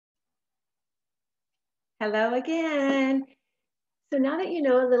Hello again. So now that you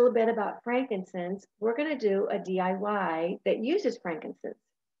know a little bit about frankincense, we're going to do a DIY that uses frankincense.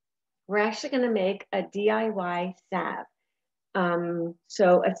 We're actually going to make a DIY salve.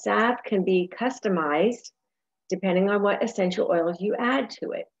 So a salve can be customized depending on what essential oils you add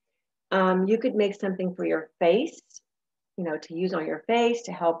to it. You could make something for your face, to use on your face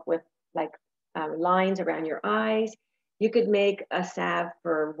to help with like lines around your eyes. You could make a salve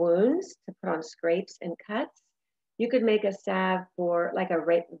for wounds to put on scrapes and cuts. You could make a salve for like a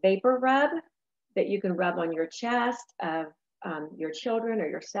vapor rub that you can rub on your chest of your children or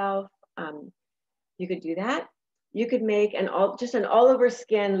yourself. You could do that. You could make just an all over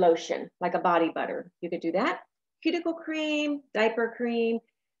skin lotion, like a body butter. You could do that. Cuticle cream, diaper cream,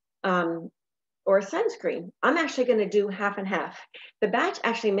 or sunscreen. I'm actually going to do half and half. The batch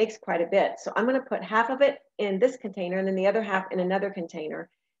actually makes quite a bit. So I'm going to put half of it in this container and then the other half in another container.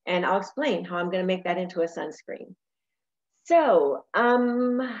 And I'll explain how I'm going to make that into a sunscreen. So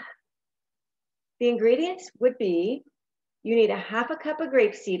the ingredients would be, you need a half a cup of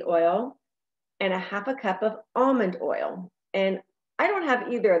grapeseed oil and a half a cup of almond oil. And I don't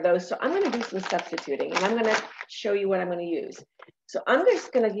have either of those, so I'm going to do some substituting and I'm going to show you what I'm going to use. So I'm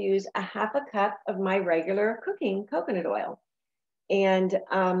just going to use a half a cup of my regular cooking coconut oil. And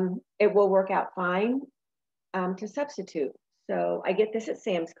it will work out fine to substitute. So I get this at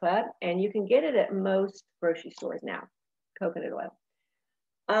Sam's Club, and you can get it at most grocery stores now, coconut oil.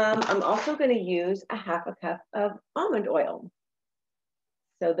 I'm also going to use a half a cup of almond oil.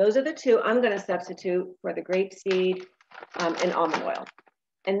 So those are the two I'm going to substitute for the grapeseed and almond oil.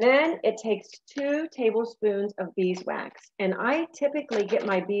 And then it takes 2 tablespoons of beeswax. And I typically get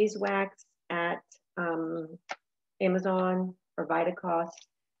my beeswax at Amazon or Vitacost.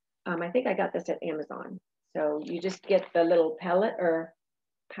 I think I got this at Amazon. So you just get the little pellet or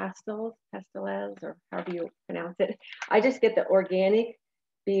pastels, or however you pronounce it. I just get the organic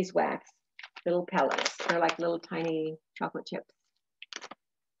beeswax, little pellets. They're like little tiny chocolate chips.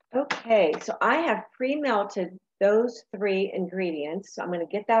 Okay, so I have pre-melted those 3 ingredients. So I'm going to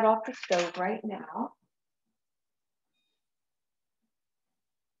get that off the stove right now.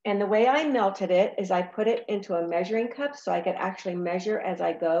 And the way I melted it is I put it into a measuring cup so I could actually measure as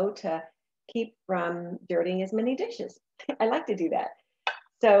I go to keep from dirtying as many dishes. I like to do that.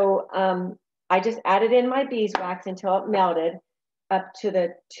 So I just added in my beeswax until it melted up to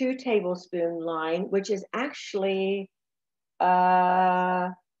the 2 tablespoon line, which is actually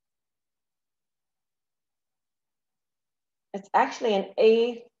it's actually an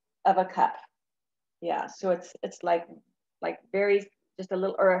 1/8 of a cup. Yeah, so it's like very just a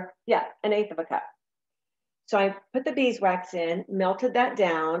little, or yeah, an 1/8 of a cup. So I put the beeswax in, melted that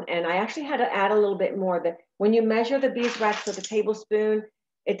down, and I actually had to add a little bit more. That when you measure the beeswax with a tablespoon,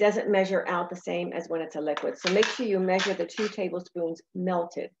 it doesn't measure out the same as when it's a liquid. So make sure you measure the 2 tablespoons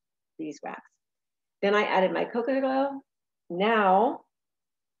melted beeswax. Then I added my coconut oil. Now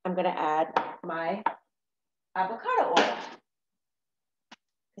I'm going to add my avocado oil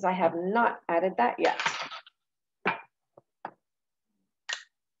because I have not added that yet.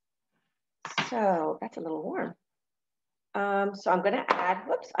 So that's a little warm. So I'm going to add,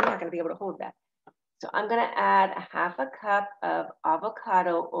 whoops, I'm not going to be able to hold that. So I'm going to add a half a cup of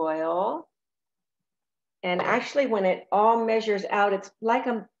avocado oil. And actually when it all measures out, it's like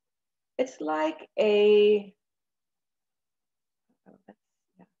a,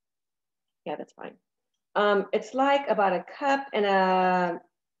 yeah, that's fine. It's like about a cup and a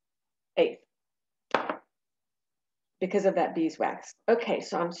 1/8 because of that beeswax. Okay,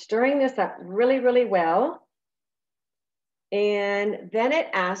 so I'm stirring this up really, really well. And then it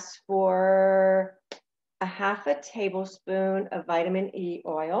asks for a half a tablespoon of vitamin E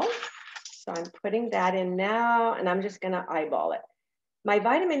oil. So I'm putting that in now, and I'm just gonna eyeball it. My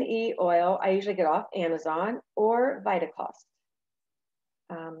vitamin E oil, I usually get off Amazon or Vitacost.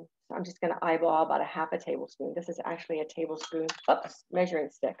 So I'm just gonna eyeball about a half a tablespoon. This is actually a tablespoon, oops, measuring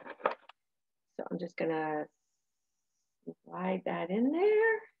stick. So I'm just gonna slide that in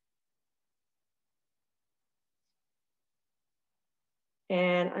there.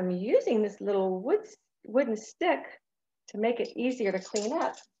 And I'm using this little wooden stick to make it easier to clean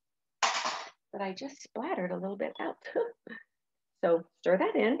up, but I just splattered a little bit out. So stir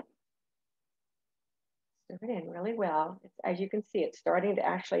that in. Stir it in really well. As you can see, it's starting to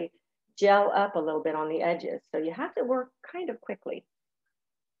actually gel up a little bit on the edges. So you have to work kind of quickly.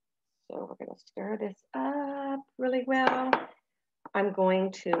 So we're going to stir this up really well. I'm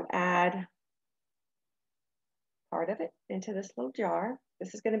going to add part of it into this little jar.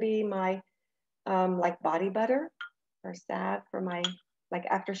 This is going to be my like body butter or salve for my like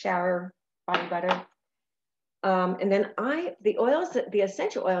after shower body butter. And then the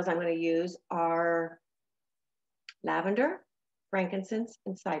essential oils I'm going to use are lavender, frankincense,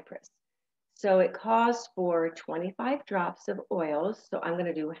 and cypress. So it calls for 25 drops of oils. So I'm going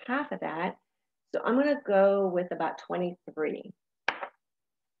to do half of that. So I'm going to go with about 23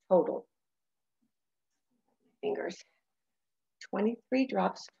 total. Fingers. 23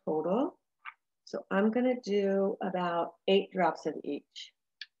 drops total. So I'm going to do about 8 drops of each.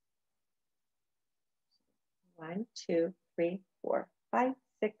 1, 2, 3, 4, 5,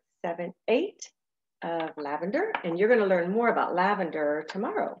 6, 7, 8 of lavender. And you're going to learn more about lavender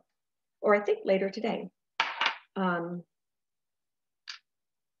tomorrow, or I think later today. 4,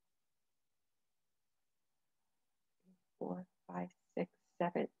 5, 6,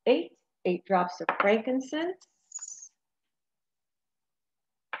 7, 8. 8 drops of frankincense.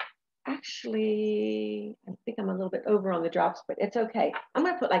 Actually, I think I'm a little bit over on the drops, but it's okay. I'm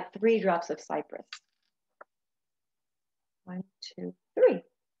going to put like 3 drops of cypress. 1, 2, 3.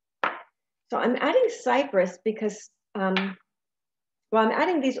 So I'm adding cypress because, I'm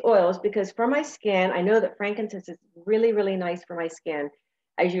adding these oils because for my skin, I know that frankincense is really, really nice for my skin,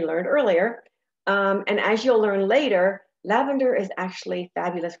 as you learned earlier. And as you'll learn later, lavender is actually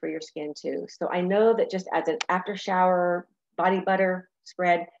fabulous for your skin too. So I know that just as an after shower body butter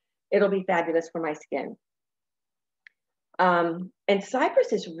spread, it'll be fabulous for my skin. And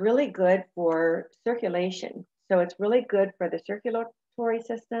cypress is really good for circulation. So it's really good for the circulatory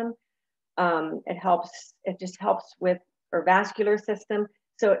system. It just helps with our vascular system.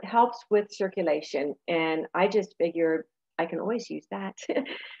 So it helps with circulation. And I just figured I can always use that.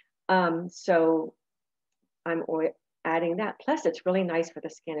 So I'm adding that. Plus it's really nice for the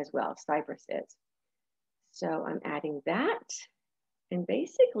skin as well. Cypress is. So I'm adding that. And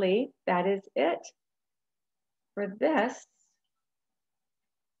basically that is it for this.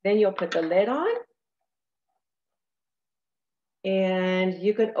 Then you'll put the lid on. And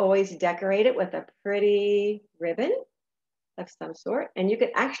you could always decorate it with a pretty ribbon of some sort. And you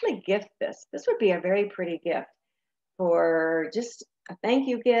could actually gift this. This would be a very pretty gift for just a thank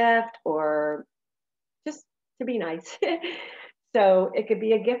you gift or just to be nice. So it could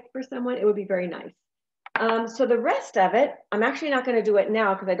be a gift for someone. It would be very nice. So the rest of it, I'm actually not going to do it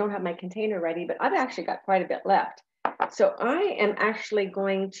now because I don't have my container ready, but I've actually got quite a bit left. So I am actually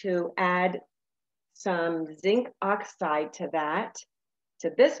going to add some zinc oxide to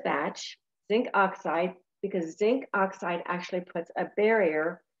this batch, zinc oxide, because zinc oxide actually puts a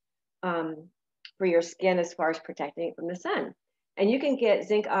barrier for your skin as far as protecting it from the sun. And you can get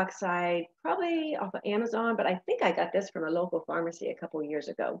zinc oxide probably off of Amazon, but I think I got this from a local pharmacy a couple of years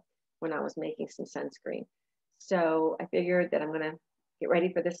ago when I was making some sunscreen. So I figured that I'm gonna get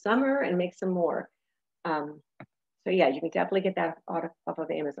ready for the summer and make some more. So yeah, you can definitely get that off of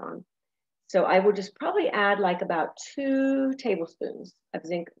Amazon. So I will just probably add like about 2 tablespoons of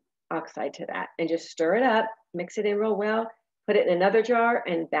zinc oxide to that and just stir it up, mix it in real well, put it in another jar,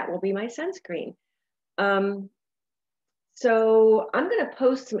 and that will be my sunscreen. So I'm going to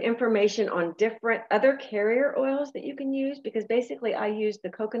post some information on different other carrier oils that you can use because basically I use the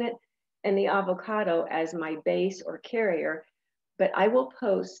coconut and the avocado as my base or carrier, but I will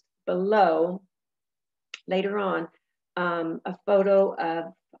post below later on a photo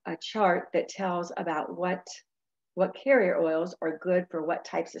of a chart that tells about what carrier oils are good for what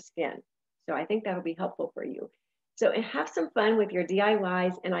types of skin. So I think that'll be helpful for you. So have some fun with your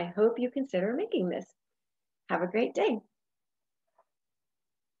DIYs, and I hope you consider making this. Have a great day.